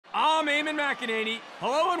I'm Eamon McEnany.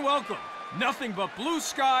 Hello and welcome. Nothing but blue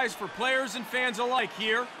skies for players and fans alike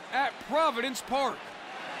here at Providence Park.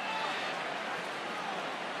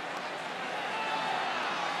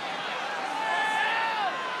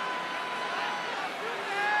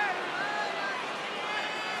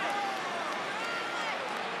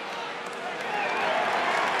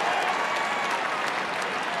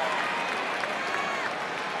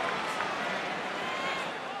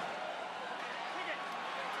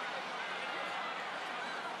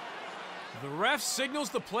 The ref signals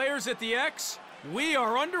the players at the X. We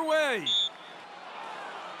are underway.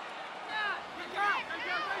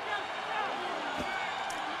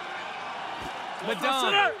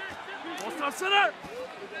 Madon. Ball center.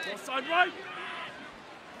 Ball side right.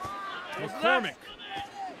 McCormick.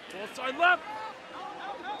 Ball side left.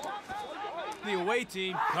 The away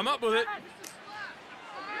team come up with it.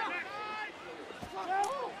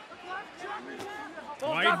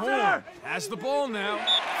 Whitehorn has the ball now.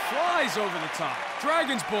 Flies over the top.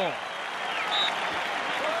 Dragons ball.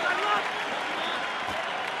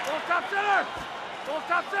 Ball top center. Ball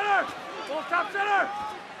top center. Ball top center.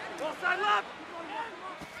 Ball side left.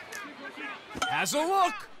 Has a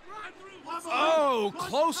look. Oh,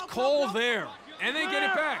 close call there. And they get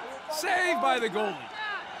it back. Saved by the goalie.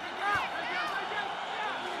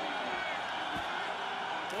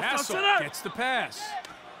 Castle gets the pass.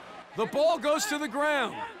 The ball goes to the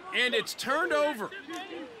ground, and it's turned over.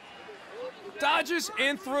 Dodges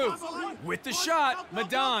and through. With the shot,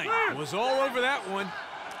 Madine was all over that one.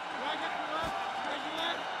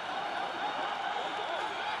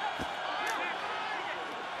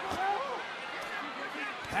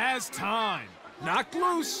 Has time. Knocked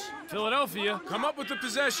loose. Philadelphia come up with the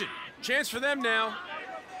possession. Chance for them now.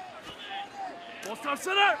 Ball top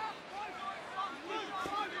center.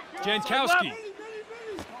 Jankowski.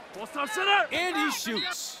 Ball top center. And he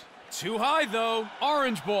shoots. Too high, though.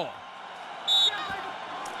 Orange ball.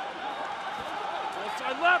 Ball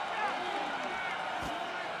side left.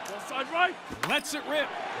 Ball side right. Lets it rip.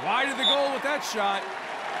 Wide of the goal with that shot.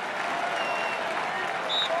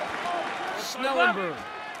 Snellenberg.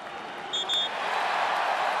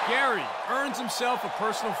 Gary earns himself a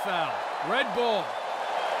personal foul. Red ball.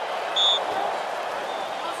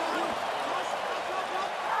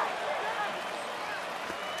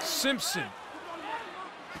 Simpson.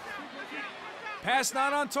 Pass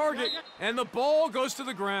not on target, and the ball goes to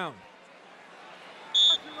the ground.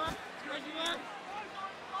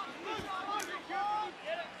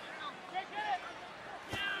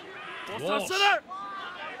 Ball center.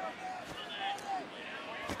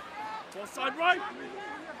 Ball side right.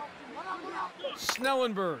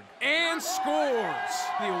 Snellenberg, and scores.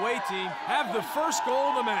 The away team have the first goal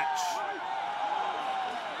of the match.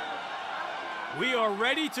 We are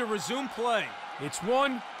ready to resume play. It's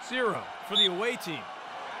 1-0 for the away team.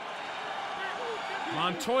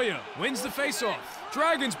 Montoya wins the faceoff.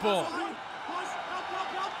 Dragons ball.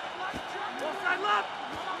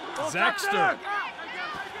 Zaxter.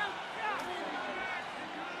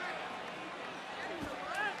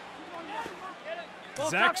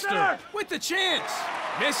 Zaxter with the chance.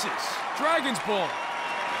 Misses. Dragons ball.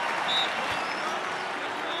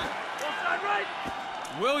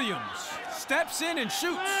 Williams steps in and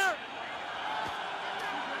shoots.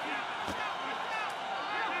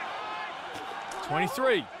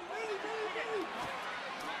 .23.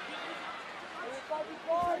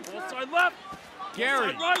 Ball side left.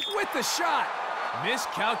 Gary with the shot.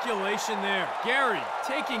 Miscalculation there. Gary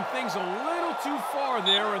taking things a little too far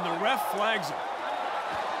there, and the ref flags him.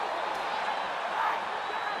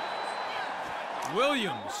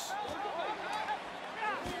 Williams.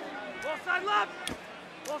 Ball side left.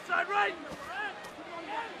 Ball side right.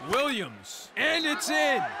 Williams. And it's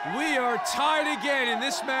in. We are tied again in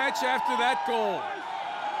this match after that goal.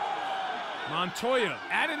 Montoya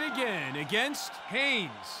at it again against Haynes.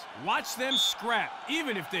 Watch them scrap,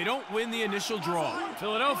 even if they don't win the initial draw.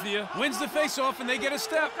 Philadelphia wins the faceoff, and they get a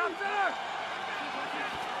step.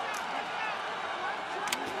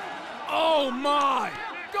 Oh, my.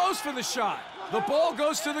 Goes for the shot. The ball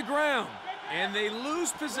goes to the ground, and they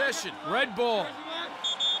lose possession. Red ball.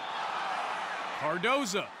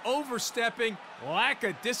 Cardoza overstepping, lack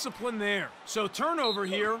of discipline there. So turnover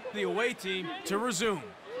here, the away team to resume.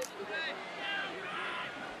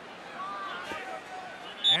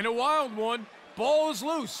 And a wild one. Ball is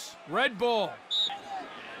loose. Red ball.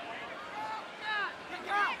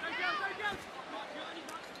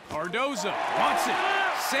 Cardoza wants it.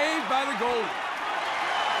 Saved by the goalie.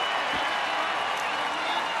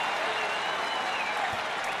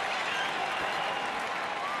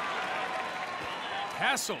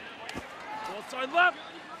 Castle. Ball side left.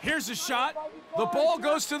 Here's a shot. The ball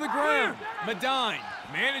goes to the ground. Medine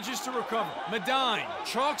manages to recover. Medine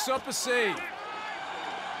chalks up a save.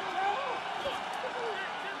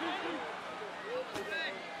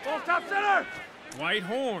 Ball top center. White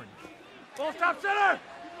horn. Ball top center.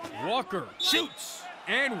 Walker shoots.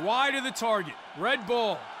 And wide of the target. Red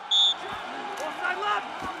ball. Ball side left.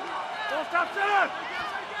 Ball top center.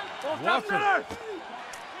 Ball top Walker. center.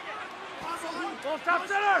 Ball top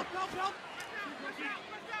center.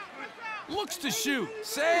 Looks to shoot.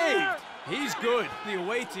 Saved. He's good. The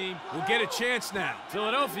away team will get a chance now.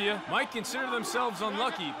 Philadelphia might consider themselves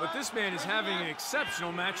unlucky, but this man is having an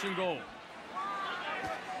exceptional matching goal.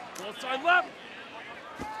 Ball side left.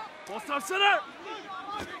 Ball top center.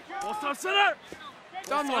 Ball top center.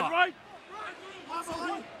 Ball Dunlop. side right.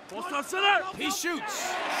 Ball top center. He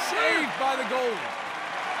shoots. Saved by the goalie.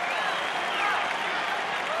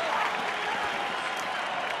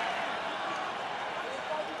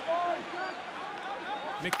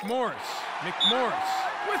 McMorris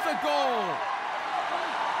with a goal.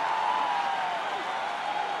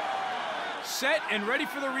 Set and ready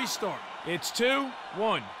for the restart. It's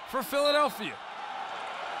 2-1 for Philadelphia.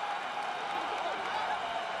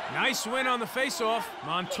 Nice win on the faceoff.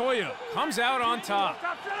 Montoya comes out on top.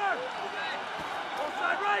 Top center. Ball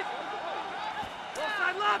side right. Ball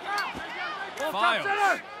side left. Ball top Files.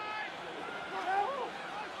 center.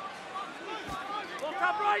 Ball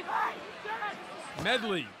top right.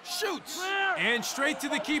 Medley shoots and straight to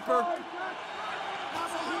the keeper.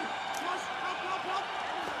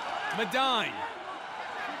 Medine.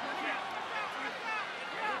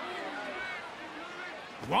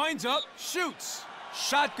 Winds up, shoots.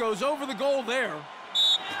 Shot goes over the goal there.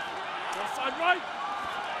 Ball side right.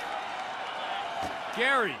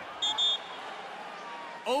 Gary.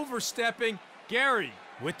 Overstepping. Gary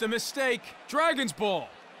with the mistake. Dragons ball.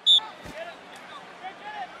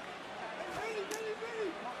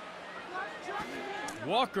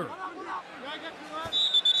 Walker.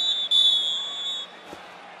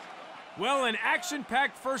 Well, an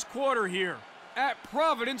action-packed first quarter here at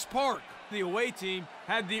Providence Park. The away team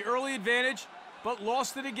had the early advantage, but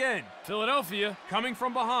lost it again. Philadelphia coming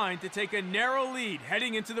from behind to take a narrow lead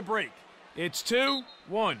heading into the break. It's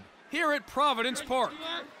 2-1 here at Providence Park.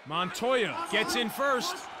 Montoya gets in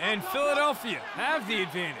first, and Philadelphia have the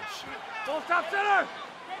advantage. Ball top center.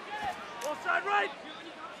 Ball side right.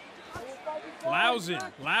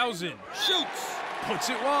 Lausen shoots, puts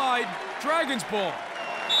it wide. Dragons ball.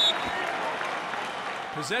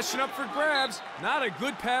 Possession up for grabs. Not a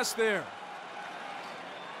good pass there.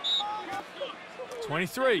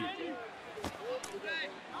 23.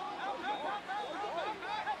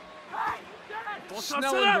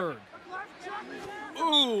 Snellenberg.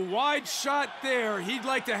 Ooh, wide shot there. He'd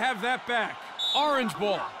like to have that back. Orange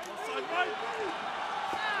ball.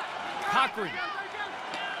 Cochran.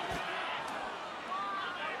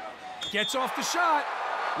 Gets off the shot.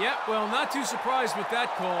 Yep, well, not too surprised with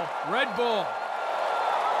that call. Red ball.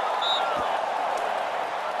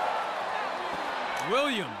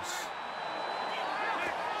 Williams.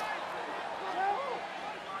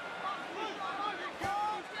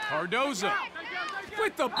 Cardoza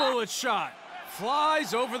with the bullet shot.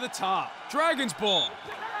 Flies over the top. Dragons ball.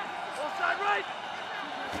 Ball side right.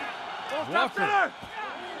 Ball top Walker. center.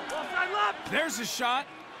 Ball side left. There's a shot.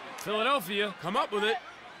 Philadelphia come up with it.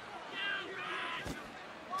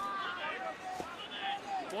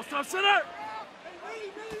 Ball top center.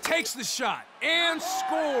 Takes the shot and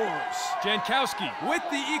scores. Jankowski with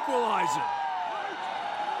the equalizer.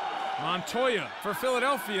 Montoya for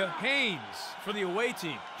Philadelphia. Haynes for the away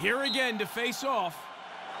team. Here again to face off.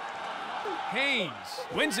 Haynes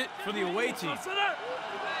wins it for the away team. Top center.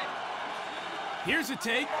 Here's a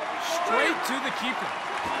take straight to the keeper.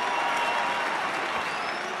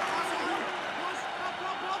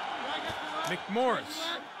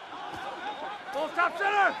 McMorris. Ball top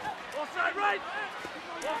center. Ball side right.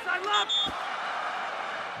 Ball side left.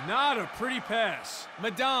 Not a pretty pass.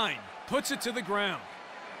 Medine puts it to the ground.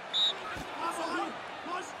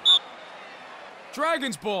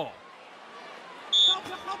 Dragons ball.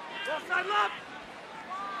 Ball side left.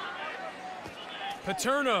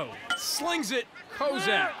 Paterno slings it.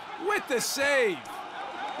 Kozak with the save.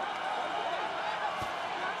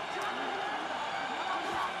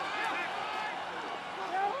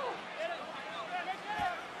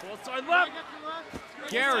 Ball side left.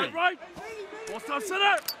 Gary. Side right. Ball top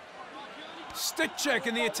center. Stick check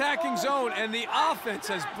in the attacking zone, and the offense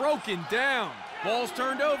has broken down. Ball's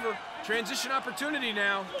turned over. Transition opportunity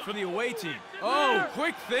now for the away team. Oh,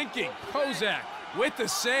 quick thinking. Kozak with the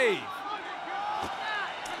save.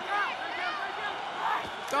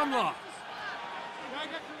 Dunlop.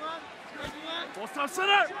 Ball stop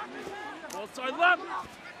center. Ball side left.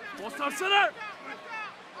 Ball stop center.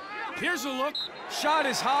 Here's a look. Shot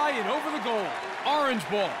is high and over the goal. Orange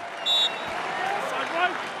ball. Side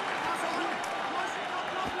right.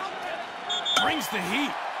 Brings the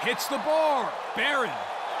heat. Hits the bar. Barron.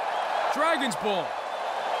 Dragons ball.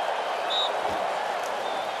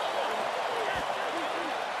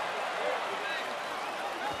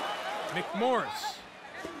 McMorris.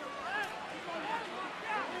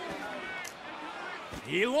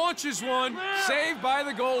 He launches one. Saved by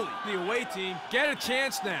the goalie. The away team get a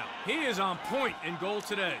chance now. He is on point in goal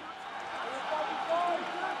today.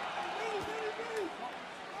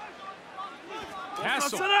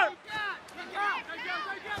 Castle.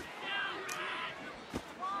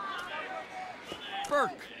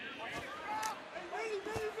 Burke.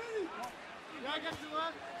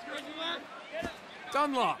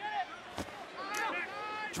 Dunlop.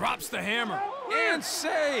 Drops the hammer. And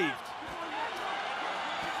saved.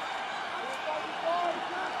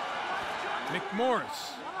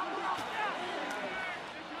 McMorris.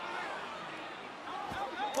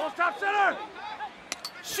 Ball stop center.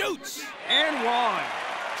 Shoots. And wide.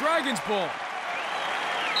 Dragons ball.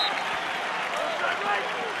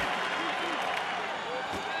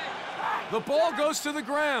 The ball goes to the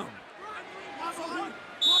ground.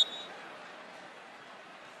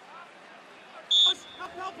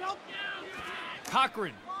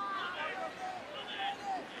 Cochran.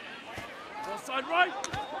 Ball side right.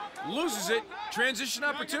 Loses it. Transition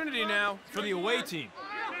opportunity now for the away team.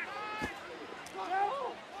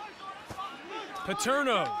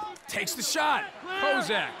 Paterno takes the shot.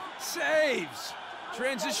 Kozak saves.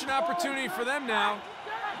 Transition opportunity for them now.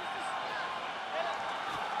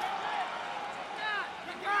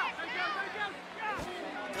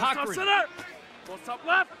 Cochran. Center. Ball stop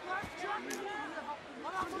left.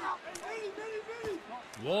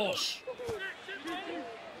 Walsh.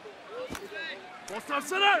 Ball stop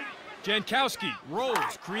center. Jankowski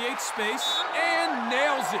rolls, creates space, and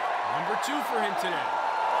nails it. Number 2 for him today.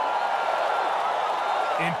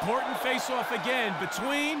 Important face-off again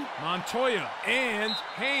between Montoya and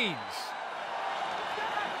Haynes.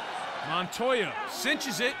 Montoya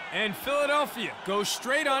cinches it, and Philadelphia goes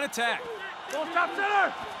straight on attack. Ball stop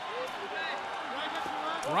center.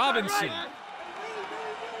 Robinson.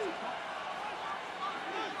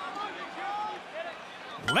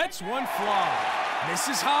 Lets one fly.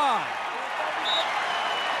 Misses high.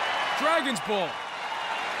 Dragons ball.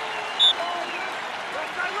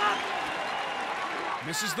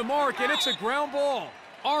 Misses the mark, and it's a ground ball.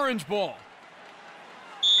 Orange ball.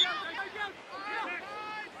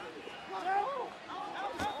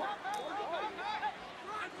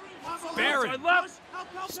 Barron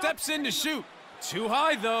steps in to shoot. Too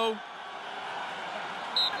high, though.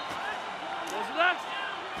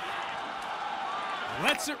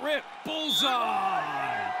 Lets it rip.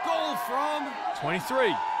 Bullseye. Goal from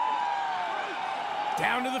 23.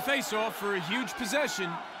 Down to the faceoff for a huge possession.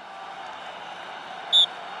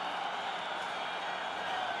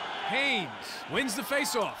 Haynes wins the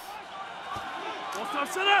faceoff. Ball stop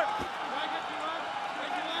center.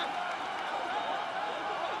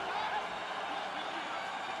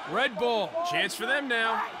 Red ball. Chance for them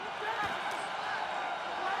now.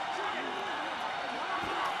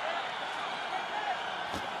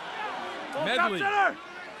 Medley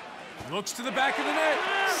looks to the back of the net.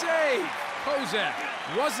 Save. Kozak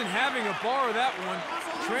wasn't having a bar of that one.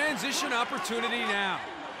 Transition opportunity now.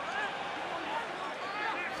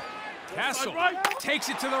 Castle takes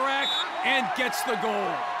it to the rack and gets the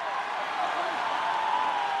goal.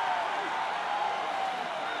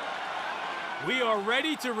 We are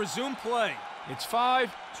ready to resume play. It's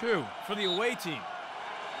 5-2 for the away team.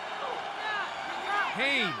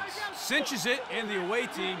 Haynes cinches it, and the away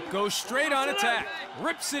team goes straight on attack.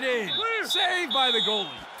 Rips it in. Saved by the goalie.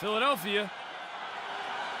 Philadelphia.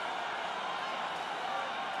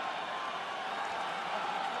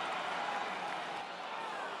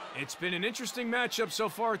 It's been an interesting matchup so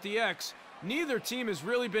far at the X. Neither team has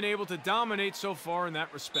really been able to dominate so far in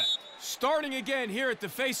that respect. Starting again here at the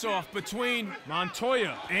face-off between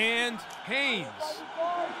Montoya and Haynes.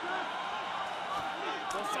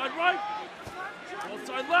 Ball side right. Ball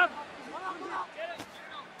side left.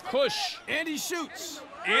 Push, and he shoots.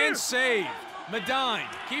 And saved. Medine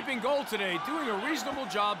keeping goal today, doing a reasonable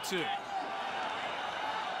job too.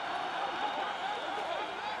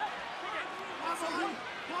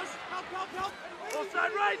 Ball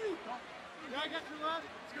side right.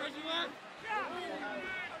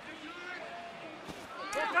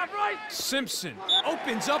 Ball top right. Simpson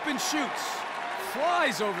opens up and shoots.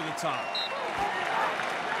 Flies over the top.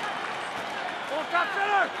 Ball top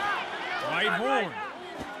center! Right horn.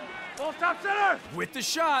 Full top center! With the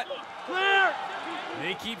shot. Clear!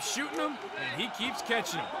 They keep shooting him, and he keeps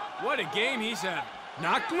catching him. What a game he's having.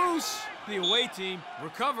 Knocked loose. The away team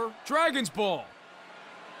recover. Dragons ball.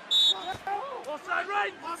 Full side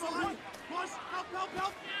right!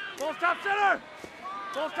 Full top center!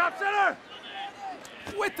 Full top center!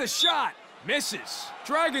 With the shot. Misses.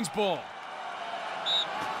 Dragons ball.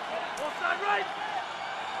 Full side right!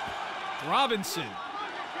 Robinson.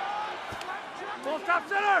 Full top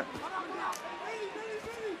center!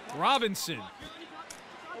 Robinson.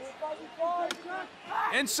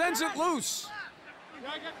 And sends it loose.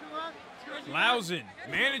 Lausen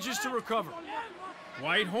manages to recover.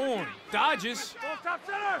 White horn. Dodges. Full top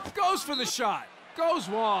center! Goes for the shot. Goes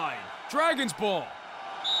wide. Dragons ball.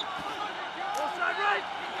 Full side right!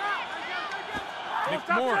 Full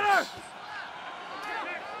top McMorris. center!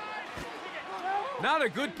 Not a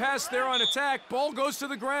good pass there on attack. Ball goes to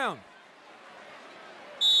the ground.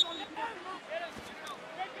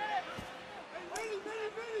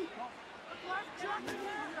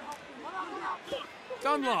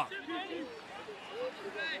 Dunlop.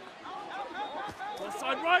 Full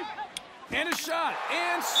side right! And a shot.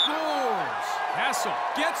 And scores. Castle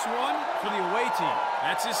gets one for the away team.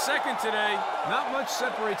 That's his second today. Not much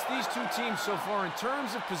separates these two teams so far in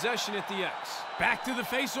terms of possession at the X. Back to the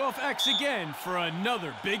face-off X again for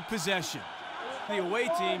another big possession. The away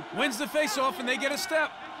team wins the face-off and they get a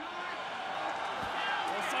step.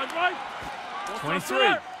 Full side right! Full top 23.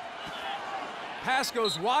 center! Pass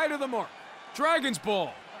goes wide of the mark. Dragons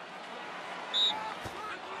ball.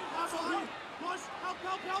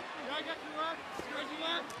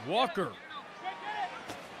 Walker.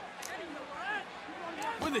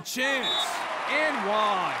 With a chance. And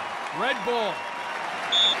wide. Red ball.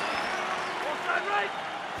 Full side right!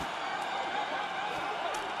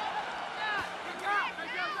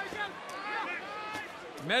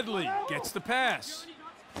 Medley gets the pass.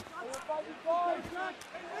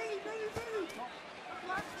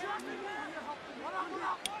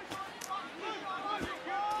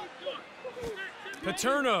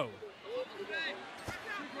 Paterno.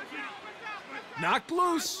 Knocked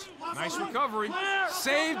loose. Nice recovery.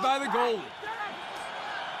 Saved by the goalie.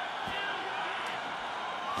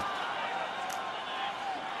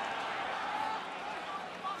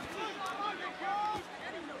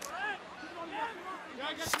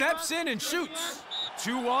 Steps in and shoots.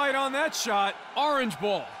 Too wide on that shot. Orange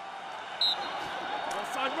ball. Full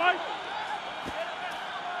side right!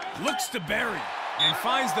 Looks to bury and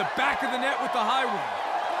finds the back of the net with the high one.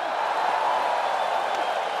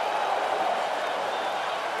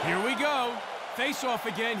 Here we go. Face-off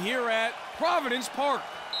again here at Providence Park.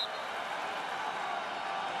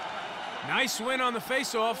 Nice win on the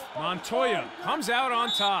face-off. Montoya comes out on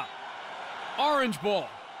top. Orange ball.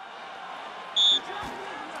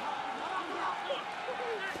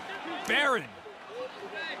 Barron.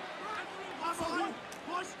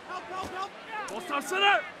 Full top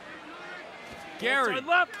center! Gary. Full side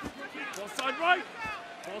left! Full side right!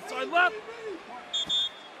 Full side left!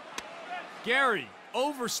 Gary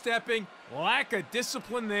overstepping. Lack of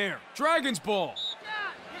discipline there. Dragons ball.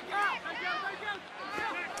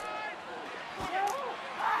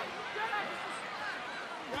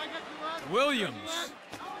 Williams.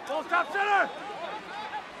 Full top center!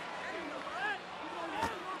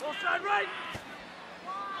 Full side right!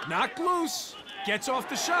 Knocked loose. Gets off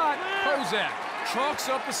the shot. Prozac chalks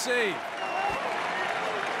up a save.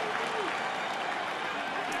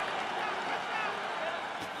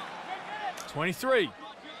 '23.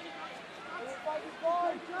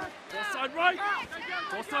 Full side right!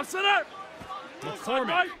 Full top center!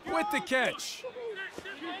 McCormick with the catch.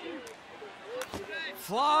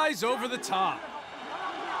 Flies over the top.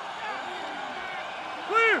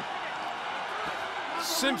 Clear!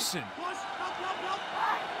 Simpson.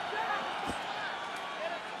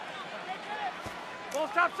 Full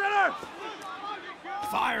top center!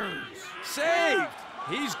 Fires. Saved.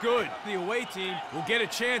 He's good. The away team will get a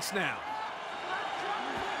chance now.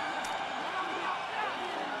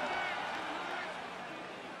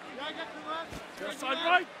 Full side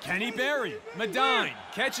right! Kenny Berry. Medine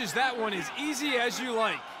catches that one as easy as you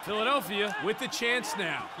like. Philadelphia with the chance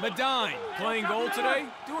now. Medine playing goal today,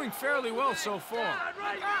 doing fairly well so far.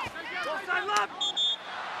 Full side left!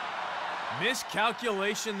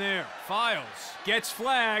 Miscalculation there. Files gets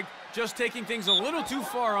flagged, just taking things a little too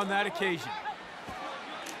far on that occasion.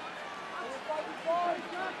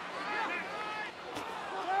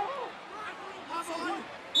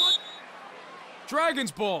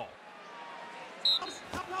 Dragons ball.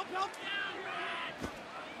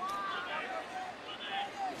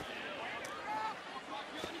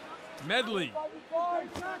 Medley.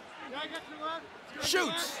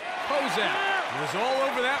 Shoots. Kozak was all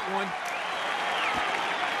over that one.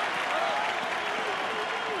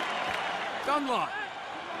 Dunlop.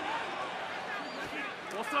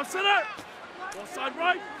 Ball side center. Ball side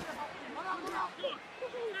right.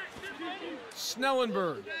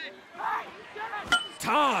 Snellenberg.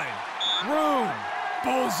 Time. Room.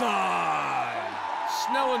 Bullseye.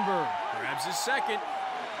 Snellenberg grabs his second.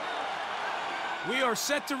 We are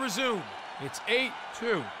set to resume. It's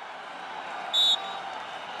 8-2.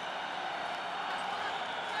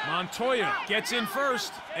 Montoya gets in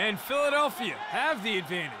first, and Philadelphia have the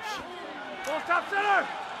advantage. Ball top center.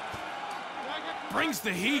 Brings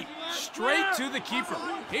the heat straight to the keeper.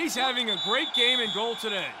 He's having a great game in goal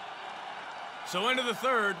today. So into the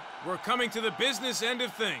third, we're coming to the business end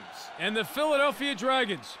of things. And the Philadelphia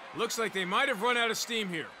Dragons, looks like they might have run out of steam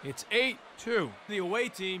here. It's 8-2. The away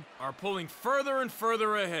team are pulling further and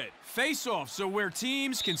further ahead. Face-offs are where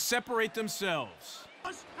teams can separate themselves.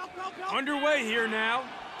 Underway here now.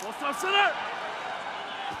 Ball top center.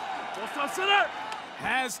 Ball top center.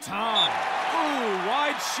 Has time. Ooh,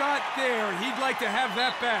 wide shot there. He'd like to have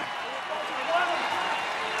that back.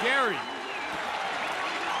 Gary.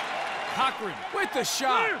 Cochran with the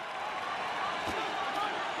shot.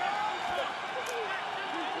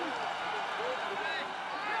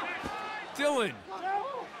 Dillon.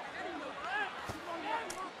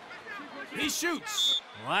 He shoots.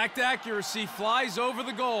 Lacked accuracy, flies over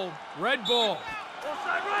the goal. Red ball.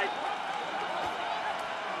 Offside right.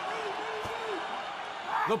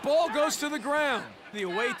 The ball goes to the ground. The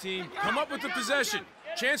away team come up with the possession.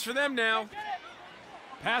 Chance for them now.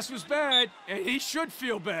 Pass was bad, and he should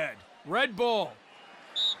feel bad. Red ball.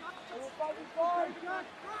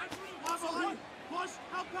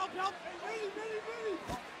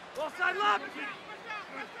 Offside left.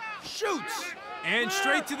 Shoots. And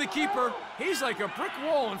straight to the keeper. He's like a brick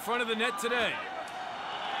wall in front of the net today.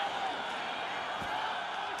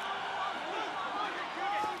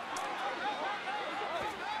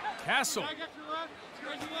 Castle.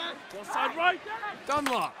 Offside right.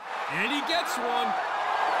 Dunlop. And he gets one.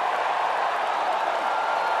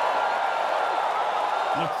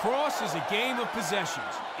 Lacrosse is a game of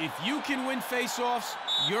possessions. If you can win face-offs,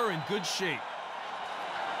 you're in good shape.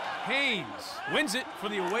 Haynes wins it for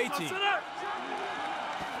the away team.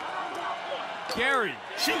 Gary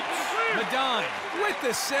shoots. Madine with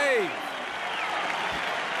the save.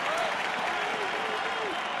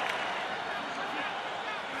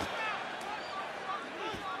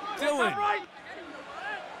 Dillon.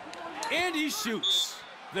 And he shoots.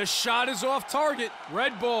 The shot is off target.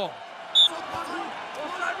 Red ball.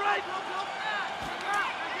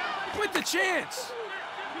 With the chance.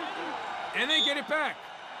 And they get it back.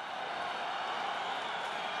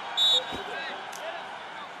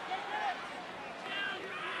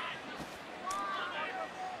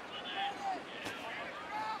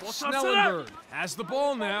 Snellenberg has the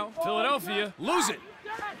ball now. Philadelphia lose it.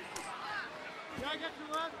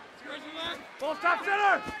 Ball top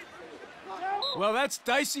center. Well, that's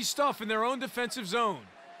dicey stuff in their own defensive zone.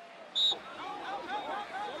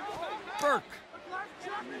 Burke.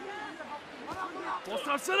 Ball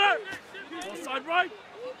top center. Ball side right.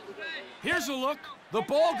 Here's a look. The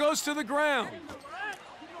ball goes to the ground.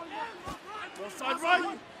 Ball side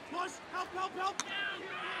right. Push. Help.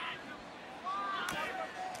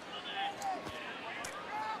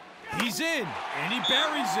 He's in, and he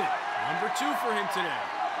buries it. Number 2 for him today.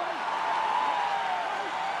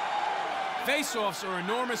 Face-offs are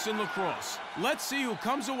enormous in lacrosse. Let's see who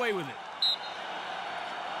comes away with it.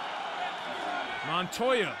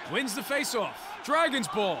 Montoya wins the face-off. Dragons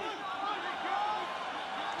ball.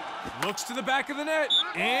 Looks to the back of the net,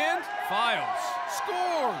 and files.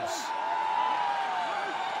 Scores!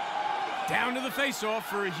 Down to the face-off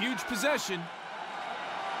for a huge possession.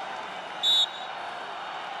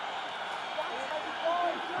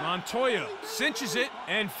 Montoya cinches it,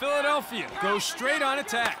 and Philadelphia goes straight on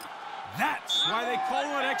attack. That's why they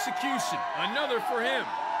call it execution. Another for him.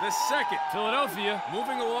 The second. Philadelphia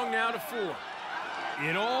moving along now to 4.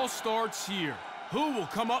 It all starts here. Who will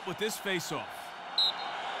come up with this face-off?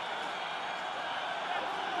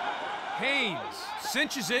 Haynes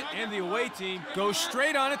cinches it, and the away team goes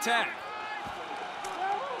straight on attack.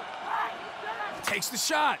 Takes the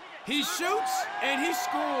shot. He shoots, and he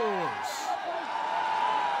scores.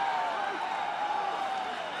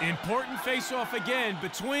 Important face-off again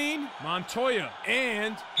between Montoya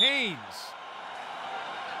and Haynes.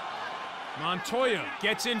 Montoya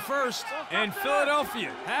gets in first, and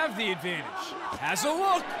Philadelphia have the advantage. Has a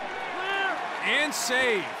look, and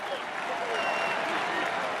saved.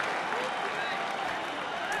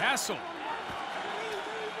 Castle.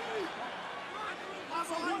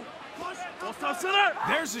 Center.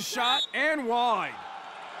 There's a shot and wide.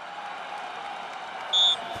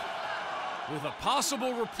 With a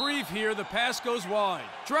possible reprieve here, the pass goes wide.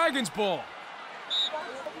 Dragons ball.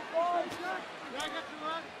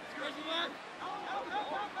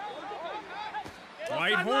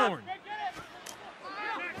 Right horn.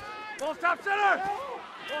 Ball top center.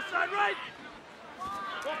 Ball side right.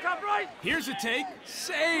 Ball top right. Here's a take.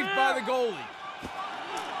 Saved by the goalie.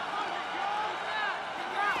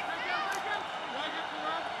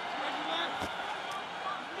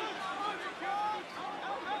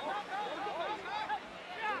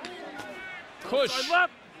 Push.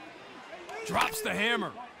 Left. Drops the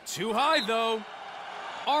hammer. Too high, though.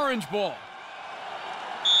 Orange ball.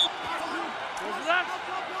 Goes left.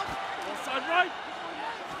 Ball side right.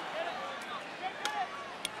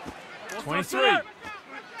 Ball 23. center.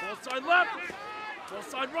 Ball side left. Ball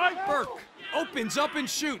side right. Burke opens up and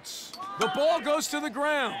shoots. The ball goes to the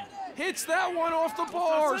ground. Hits that one off the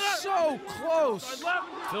bar. So close.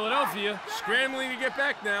 Philadelphia scrambling to get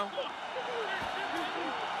back now.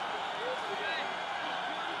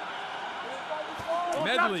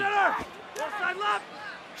 Medley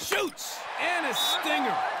shoots and a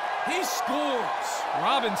stinger. He scores.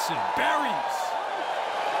 Robinson buries.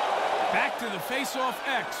 Back to the face-off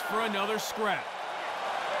X for another scrap.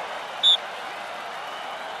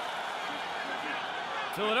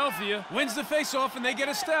 Philadelphia wins the face-off and they get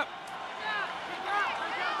a step.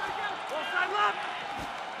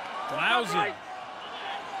 Lousy.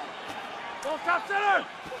 Ball top center.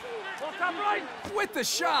 Ball top right. With the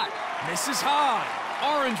shot. Misses high.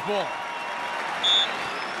 Orange ball.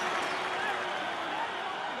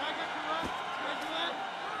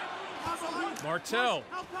 Martell.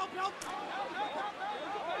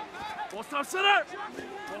 Ball top center.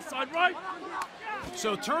 Ball side right.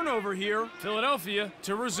 So turnover here. Philadelphia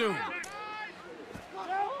to resume.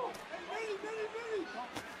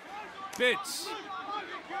 Bitts.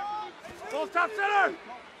 Ball top center.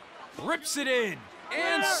 Rips it in.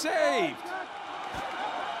 And saved.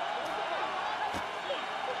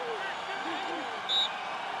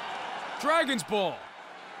 Dragons ball.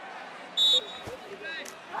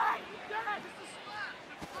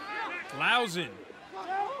 Lausen.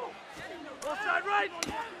 Ball side right.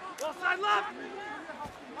 Ball side left.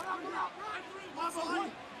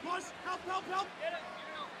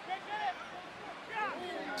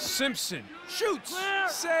 Simpson shoots.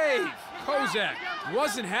 Save. Kozak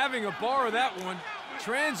wasn't having a bar of that one.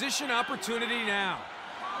 Transition opportunity now.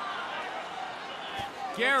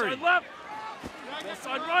 Gary. Ball side left. Ball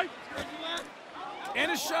side right.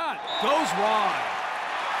 And a shot. Goes wide.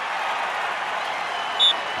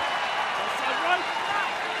 Ball side right.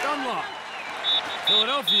 Dunlop.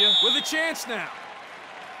 Philadelphia with a chance now.